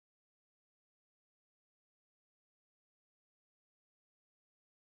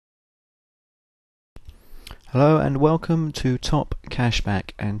Hello and welcome to Top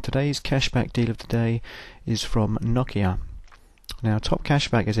Cashback, and today's cashback deal of the day is from Nokia. Now, Top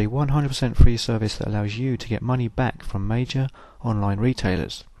Cashback is a 100% free service that allows you to get money back from major online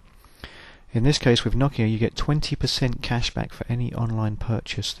retailers. In this case with Nokia, you get 20% cashback for any online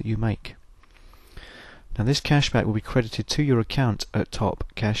purchase that you make. Now, this cashback will be credited to your account at Top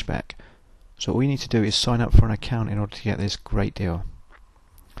Cashback. So all you need to do is sign up for an account in order to get this great deal.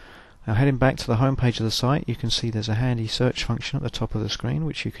 Now, heading back to the home page of the site, you can see there's a handy search function at the top of the screen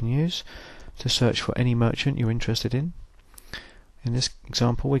which you can use to search for any merchant you're interested in. In this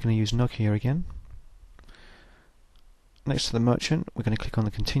example, we're going to use Nokia again. Next to the merchant, we're going to click on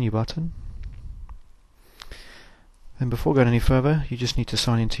the Continue button. Then before going any further, you just need to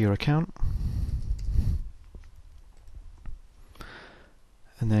sign into your account.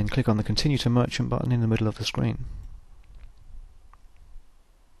 And then click on the Continue to Merchant button in the middle of the screen.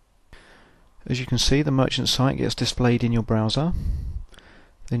 As you can see, the merchant site gets displayed in your browser.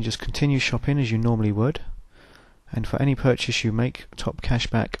 Then just continue shopping as you normally would, and for any purchase you make, Top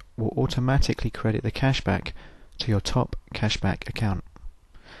Cashback will automatically credit the cashback to your Top Cashback account.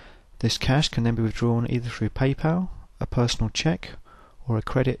 This cash can then be withdrawn either through PayPal, a personal check, or a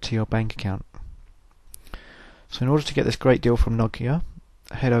credit to your bank account. So in order to get this great deal from Nokia,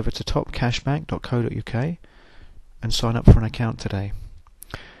 head over to topcashback.co.uk and sign up for an account today.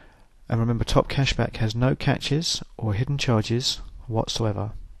 And remember, Top Cashback has no catches or hidden charges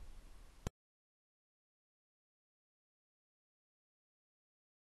whatsoever.